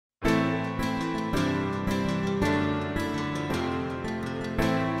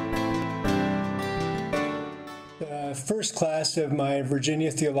first class of my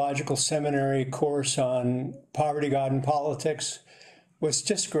Virginia Theological Seminary course on poverty, God, and politics was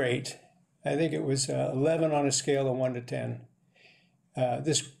just great. I think it was 11 on a scale of 1 to 10.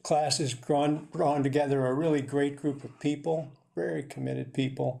 This class has drawn together a really great group of people, very committed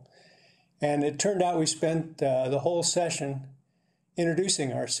people. And it turned out we spent the whole session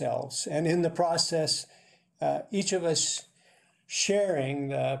introducing ourselves. And in the process, each of us sharing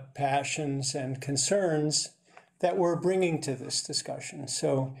the passions and concerns that we're bringing to this discussion.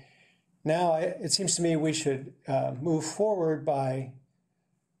 So now it seems to me we should move forward by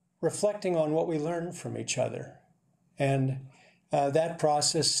reflecting on what we learned from each other. And that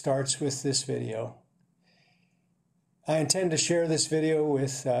process starts with this video. I intend to share this video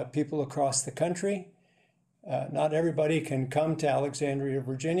with people across the country. Not everybody can come to Alexandria,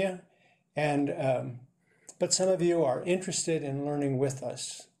 Virginia, but some of you are interested in learning with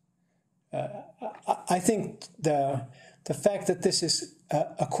us. I think the fact that this is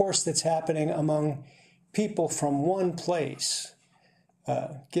a course that's happening among people from one place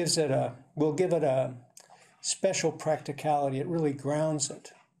will give it a special practicality. It really grounds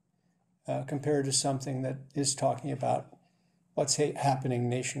it compared to something that is talking about what's happening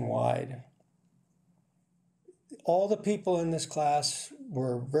nationwide. All the people in this class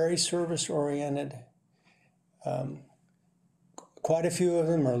were very service-oriented. Quite a few of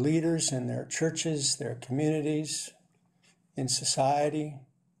them are leaders in their churches, their communities, in society.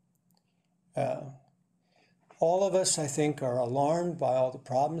 All of us, I think, are alarmed by all the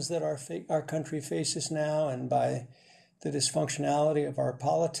problems that our country faces now and by the dysfunctionality of our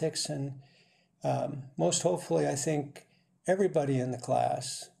politics. And most hopefully, I think everybody in the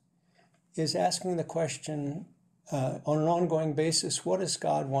class is asking the question on an ongoing basis, what does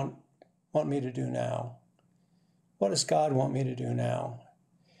God want me to do now? What does God want me to do now?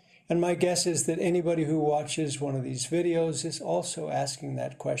 And my guess is that anybody who watches one of these videos is also asking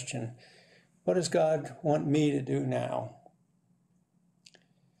that question. What does God want me to do now?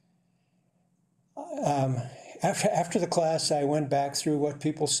 After the class, I went back through what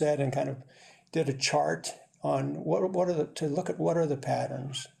people said and kind of did a chart on to look at what are the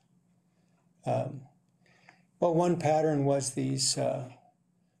patterns. Well, one pattern was these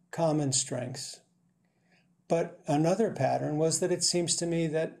common strengths. But another pattern was that it seems to me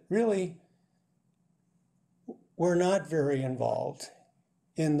that really we're not very involved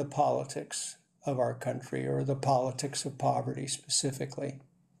in the politics of our country or the politics of poverty specifically.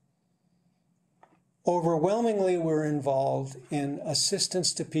 Overwhelmingly, we're involved in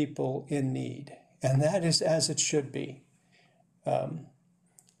assistance to people in need, and that is as it should be.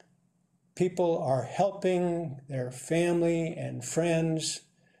 People are helping their family and friends,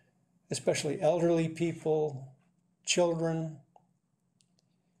 especially elderly people, children.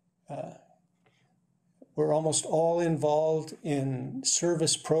 We're almost all involved in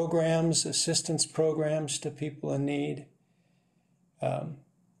service programs, assistance programs to people in need.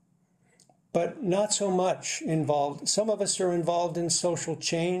 But not so much involved. Some of us are involved in social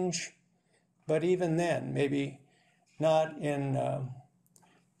change, but even then, maybe not in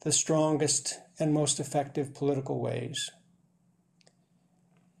the strongest and most effective political ways.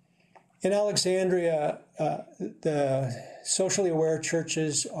 In Alexandria, the socially aware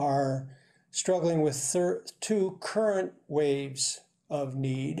churches are struggling with two current waves of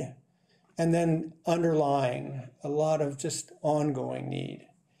need, and then underlying a lot of just ongoing need.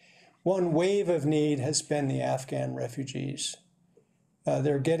 One wave of need has been the Afghan refugees.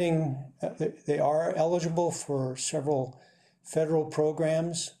 They are eligible for several federal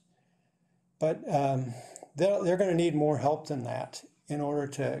programs, but they're going to need more help than that in order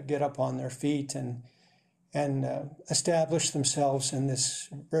to get up on their feet and establish themselves in this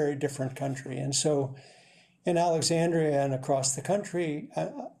very different country. And so in Alexandria and across the country,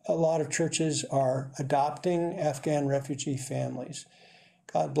 a lot of churches are adopting Afghan refugee families.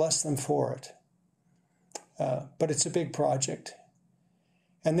 God bless them for it. But it's a big project.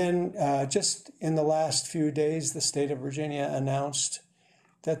 And then just in the last few days, the state of Virginia announced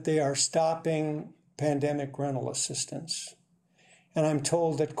that they are stopping pandemic rental assistance. And I'm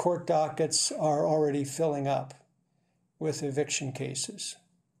told that court dockets are already filling up with eviction cases.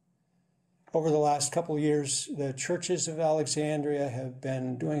 Over the last couple of years, the churches of Alexandria have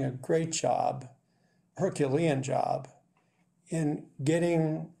been doing a great job, Herculean job, in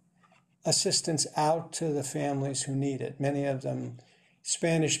getting assistance out to the families who need it, many of them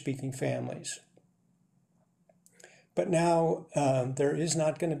Spanish-speaking families. But now there is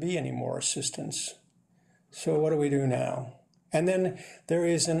not going to be any more assistance. So what do we do now? And then there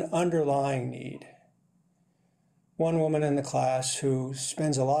is an underlying need. One woman in the class who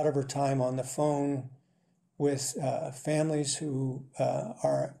spends a lot of her time on the phone with families who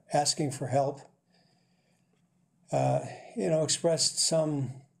are asking for help. Expressed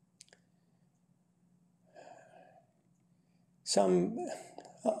some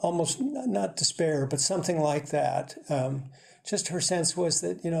almost not despair, but something like that. Just her sense was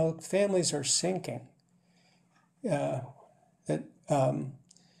that, families are sinking. That a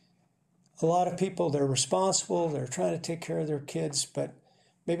lot of people, they're responsible, they're trying to take care of their kids, but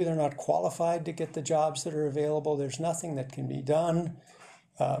maybe they're not qualified to get the jobs that are available. There's nothing that can be done.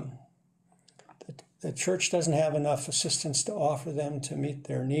 The church doesn't have enough assistance to offer them to meet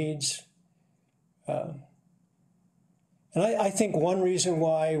their needs. And I think one reason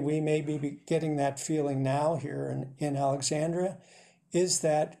why we may be getting that feeling now here in Alexandria is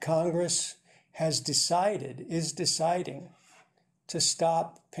that Congress is deciding to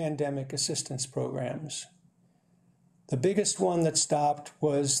stop pandemic assistance programs. The biggest one that stopped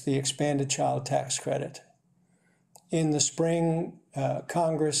was the expanded child tax credit. In the spring,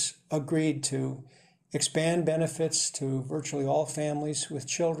 Congress agreed to expand benefits to virtually all families with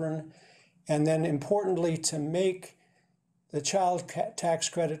children, and then importantly, to make the child tax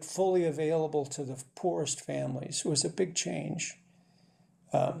credit fully available to the poorest families. It was a big change.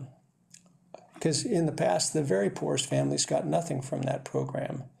 Because in the past, the very poorest families got nothing from that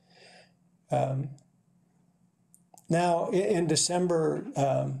program. Now, in December,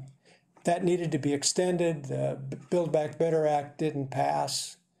 that needed to be extended. The Build Back Better Act didn't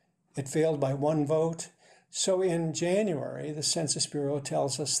pass. It failed by one vote. So in January, the Census Bureau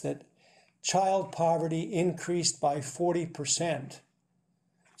tells us that child poverty increased by 40%.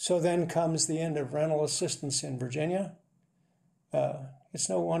 So then comes the end of rental assistance in Virginia. It's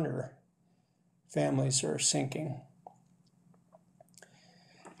no wonder families are sinking.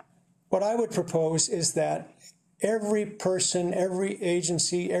 What I would propose is that every person, every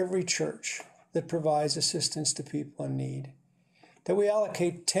agency, every church that provides assistance to people in need, that we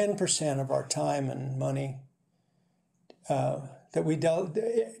allocate 10% of our time and money,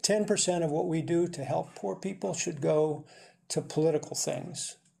 10% of what we do to help poor people should go to political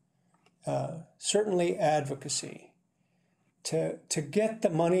things, certainly advocacy, to get the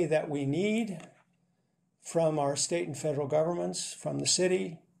money that we need from our state and federal governments, from the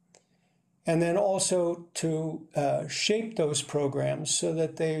city, and then also to shape those programs so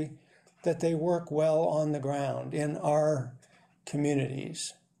that they work well on the ground in our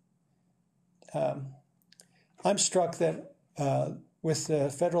communities. I'm struck that with the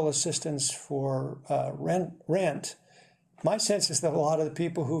federal assistance for rent, my sense is that a lot of the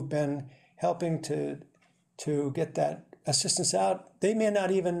people who've been helping to get that assistance out, they may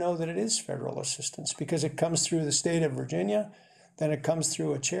not even know that it is federal assistance because it comes through the state of Virginia, then it comes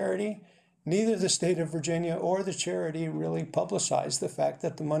through a charity. Neither the state of Virginia or the charity really publicize the fact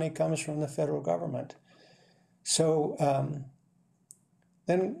that the money comes from the federal government. So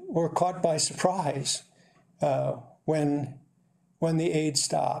then we're caught by surprise when the aid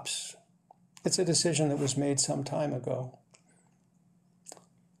stops. It's a decision that was made some time ago.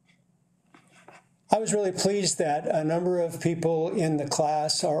 I was really pleased that a number of people in the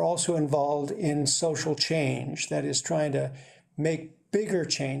class are also involved in social change, that is, trying to make bigger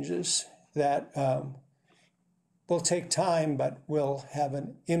changes that will take time but will have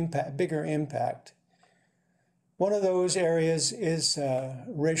an impact, bigger impact. One of those areas is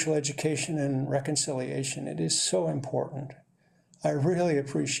racial education and reconciliation. It is so important. I really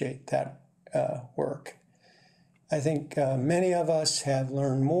appreciate that work. I think many of us have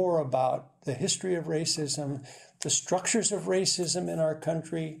learned more about the history of racism, the structures of racism in our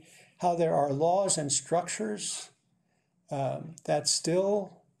country, how there are laws and structures that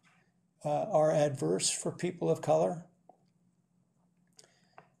still are adverse for people of color.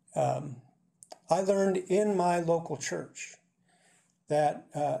 I learned in my local church that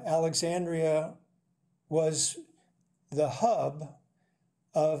Alexandria was the hub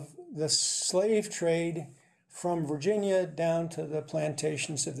of the slave trade from Virginia down to the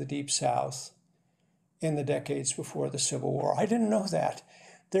plantations of the Deep South in the decades before the Civil War. I didn't know that.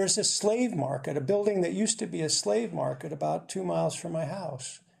 There's a slave market, a building that used to be a slave market about 2 miles from my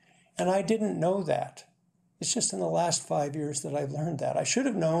house. And I didn't know that. It's just in the last 5 years that I've learned that. I should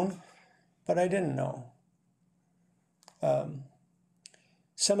have known, but I didn't know.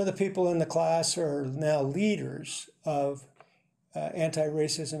 Some of the people in the class are now leaders of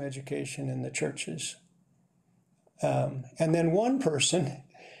anti-racism education in the churches. And then one person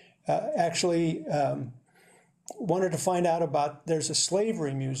actually wanted to find out about, there's a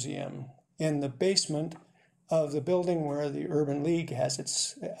slavery museum in the basement of the building where the Urban League has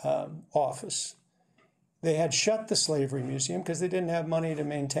its office. They had shut the slavery museum because they didn't have money to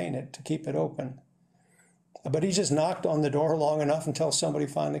maintain it, to keep it open. But he just knocked on the door long enough until somebody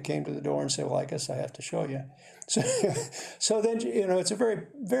finally came to the door and said, well, I guess I have to show you. So, so then, it's a very,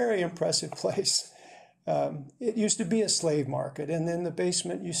 very impressive place. It used to be a slave market, and in the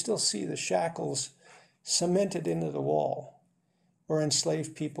basement you still see the shackles cemented into the wall where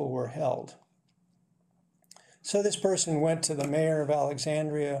enslaved people were held. So this person went to the mayor of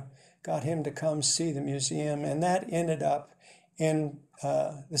Alexandria, got him to come see the museum, and that ended up in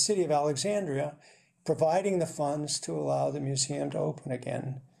the city of Alexandria providing the funds to allow the museum to open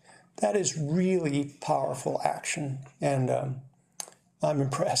again. That is really powerful action, and I'm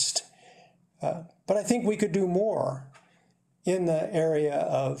impressed. But I think we could do more in the area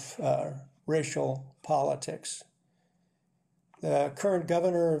of racial politics. The current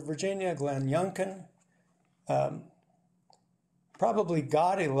governor of Virginia, Glenn Youngkin, probably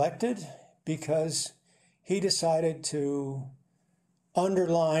got elected because he decided to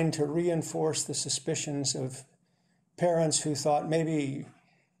underline, to reinforce the suspicions of parents who thought maybe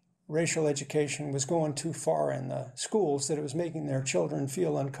racial education was going too far in the schools, that it was making their children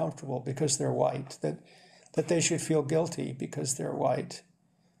feel uncomfortable because they're white, that they should feel guilty because they're white.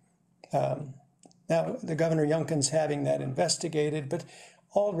 Now, the Governor Youngkin's having that investigated, but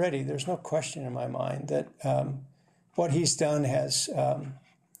already there's no question in my mind that what he's done has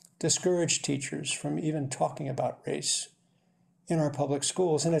discouraged teachers from even talking about race in our public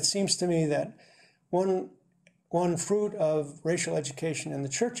schools. And it seems to me that one fruit of racial education in the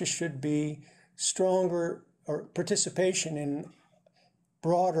churches should be stronger or participation in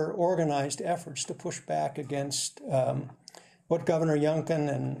broader organized efforts to push back against what Governor Youngkin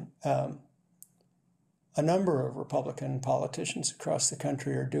and a number of Republican politicians across the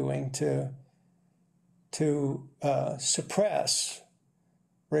country are doing to suppress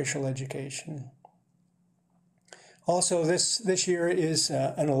racial education. Also, this year is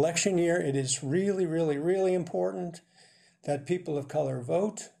an election year. It is really, really, really important that people of color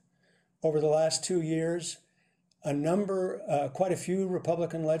vote. Over the last 2 years, quite a few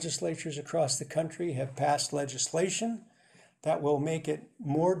Republican legislatures across the country have passed legislation that will make it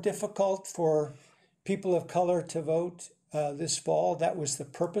more difficult for people of color to vote this fall. That was the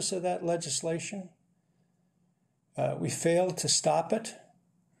purpose of that legislation. We failed to stop it.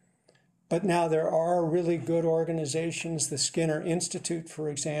 But now there are really good organizations, the Skinner Institute, for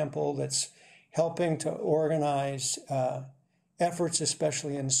example, that's helping to organize efforts,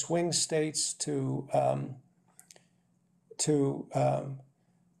 especially in swing states, to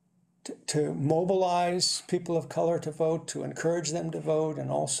mobilize people of color to vote, to encourage them to vote, and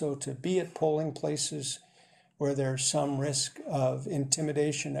also to be at polling places where there's some risk of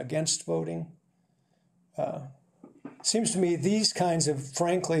intimidation against voting. Seems to me these kinds of,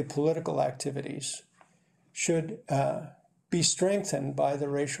 frankly, political activities should be strengthened by the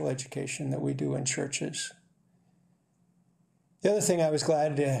racial education that we do in churches. The other thing I was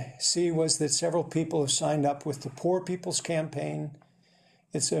glad to see was that several people have signed up with the Poor People's Campaign.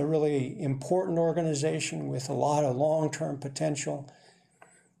 It's a really important organization with a lot of long-term potential.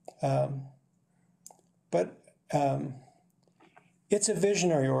 But it's a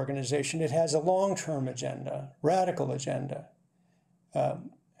visionary organization. It has a long-term agenda, radical agenda.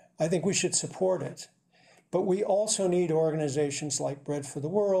 I think we should support it. But we also need organizations like Bread for the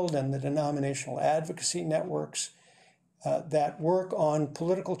World and the denominational advocacy networks that work on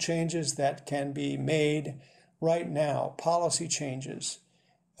political changes that can be made right now, policy changes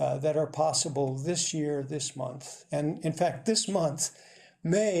that are possible this year, this month. And in fact, this month,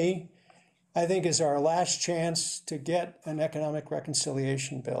 May, I think, is our last chance to get an economic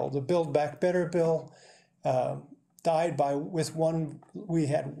reconciliation bill. The Build Back Better bill died with one. We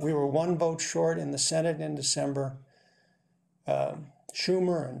were one vote short in the Senate in December.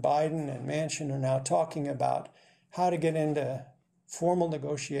 Schumer and Biden and Manchin are now talking about how to get into formal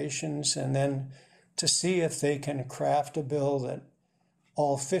negotiations and then to see if they can craft a bill that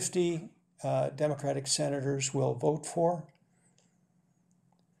all 50 Democratic senators will vote for.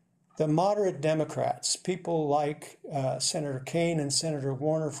 The moderate Democrats, people like Senator Kaine and Senator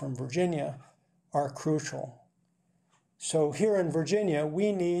Warner from Virginia, are crucial. So here in Virginia,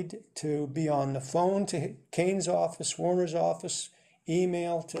 we need to be on the phone to Kaine's office, Warner's office,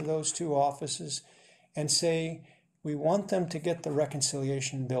 email to those two offices, and say, we want them to get the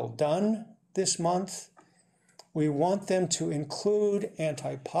reconciliation bill done this month. We want them to include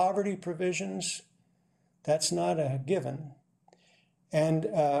anti-poverty provisions. That's not a given. And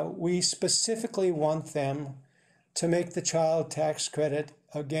we specifically want them to make the child tax credit,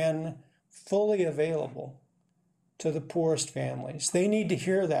 again, fully available to the poorest families. They need to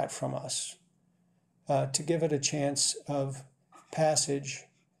hear that from us to give it a chance of passage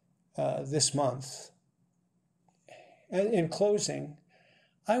this month. in closing,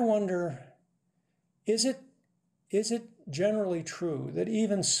 I wonder, is it generally true that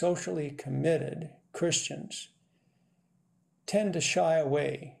even socially committed Christians tend to shy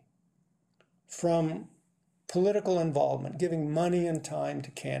away from political involvement, giving money and time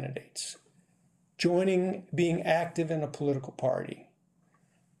to candidates, being active in a political party,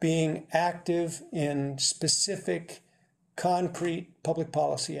 being active in specific, concrete public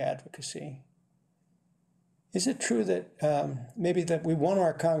policy advocacy? Is it true that maybe that we want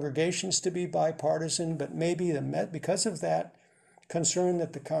our congregations to be bipartisan, but maybe because of that concern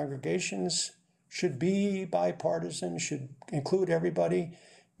that the congregations should be bipartisan, should include everybody,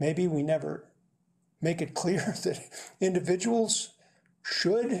 maybe we never make it clear that individuals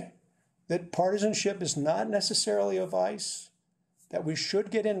that partisanship is not necessarily a vice, that we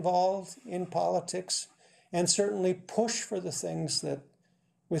should get involved in politics and certainly push for the things that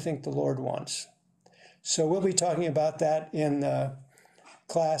we think the Lord wants. So we'll be talking about that in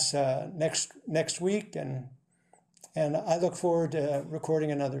class next week, and I look forward to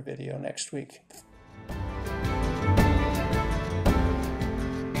recording another video next week.